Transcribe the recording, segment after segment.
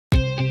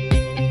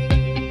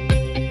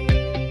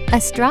A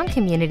strong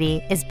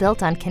community is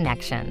built on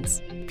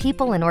connections,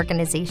 people and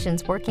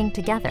organizations working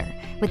together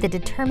with a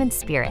determined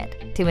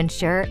spirit to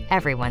ensure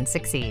everyone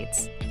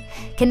succeeds.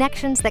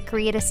 Connections that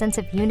create a sense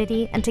of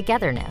unity and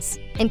togetherness,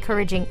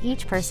 encouraging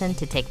each person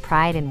to take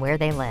pride in where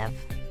they live.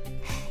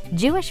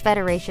 Jewish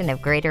Federation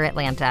of Greater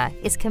Atlanta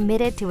is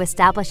committed to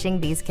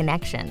establishing these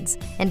connections,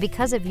 and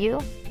because of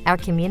you, our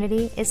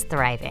community is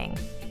thriving.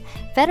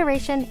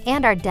 Federation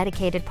and our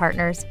dedicated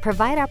partners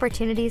provide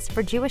opportunities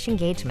for Jewish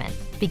engagement,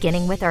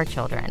 beginning with our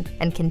children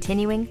and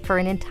continuing for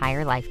an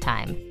entire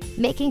lifetime,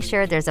 making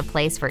sure there's a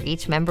place for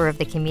each member of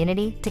the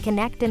community to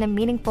connect in a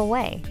meaningful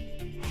way.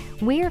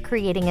 We are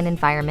creating an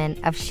environment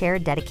of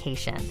shared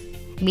dedication,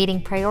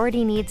 meeting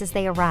priority needs as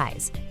they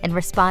arise, and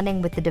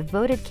responding with the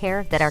devoted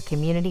care that our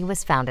community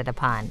was founded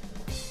upon.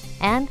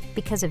 And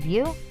because of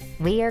you,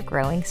 we are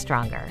growing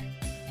stronger.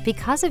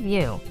 Because of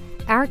you,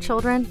 our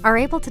children are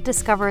able to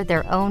discover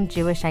their own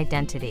Jewish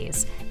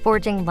identities,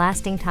 forging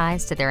lasting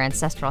ties to their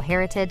ancestral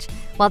heritage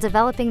while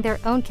developing their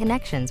own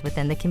connections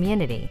within the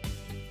community.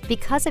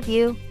 Because of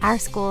you, our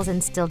schools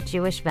instill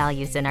Jewish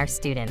values in our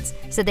students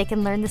so they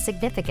can learn the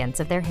significance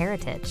of their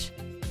heritage.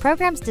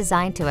 Programs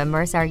designed to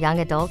immerse our young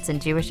adults in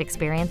Jewish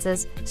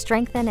experiences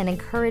strengthen and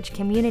encourage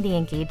community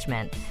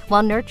engagement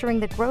while nurturing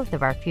the growth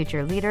of our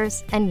future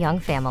leaders and young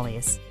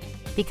families.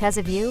 Because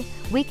of you,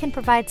 we can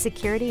provide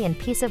security and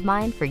peace of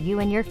mind for you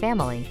and your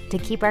family to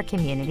keep our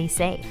community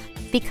safe.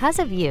 Because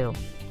of you,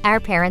 our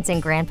parents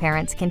and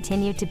grandparents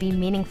continue to be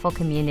meaningful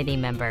community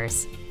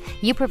members.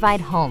 You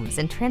provide homes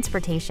and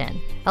transportation,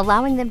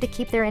 allowing them to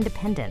keep their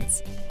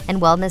independence,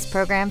 and wellness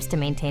programs to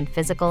maintain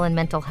physical and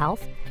mental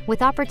health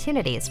with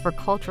opportunities for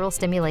cultural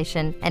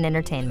stimulation and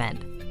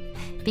entertainment.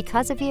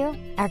 Because of you,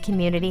 our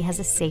community has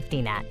a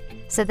safety net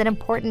so that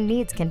important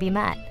needs can be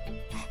met.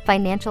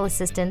 Financial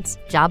assistance,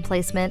 job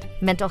placement,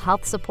 mental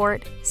health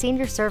support,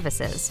 senior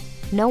services.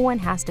 No one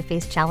has to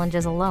face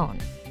challenges alone.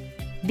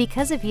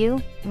 Because of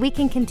you, we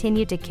can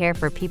continue to care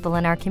for people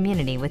in our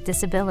community with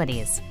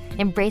disabilities,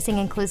 embracing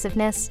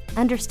inclusiveness,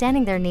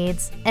 understanding their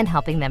needs, and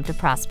helping them to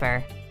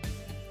prosper.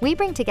 We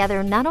bring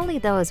together not only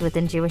those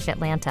within Jewish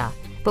Atlanta,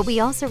 but we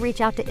also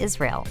reach out to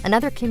Israel and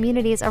other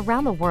communities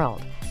around the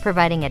world,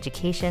 providing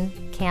education,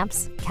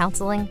 camps,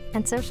 counseling,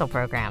 and social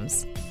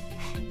programs.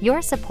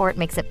 Your support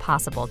makes it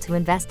possible to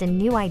invest in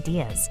new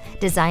ideas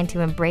designed to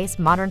embrace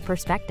modern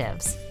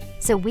perspectives,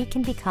 so we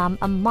can become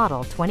a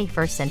model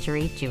 21st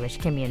century Jewish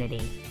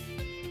community.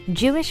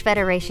 Jewish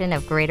Federation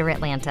of Greater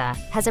Atlanta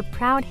has a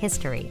proud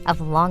history of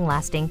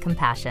long-lasting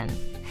compassion,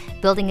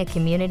 building a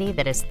community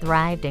that has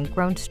thrived and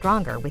grown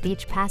stronger with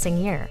each passing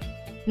year.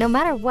 No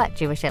matter what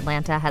Jewish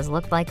Atlanta has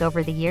looked like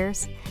over the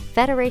years,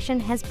 Federation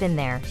has been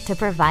there to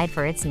provide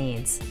for its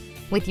needs.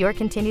 With your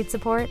continued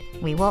support,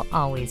 we will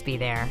always be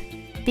there.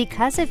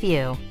 Because of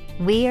you,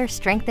 we are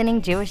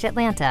strengthening Jewish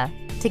Atlanta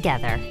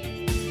together.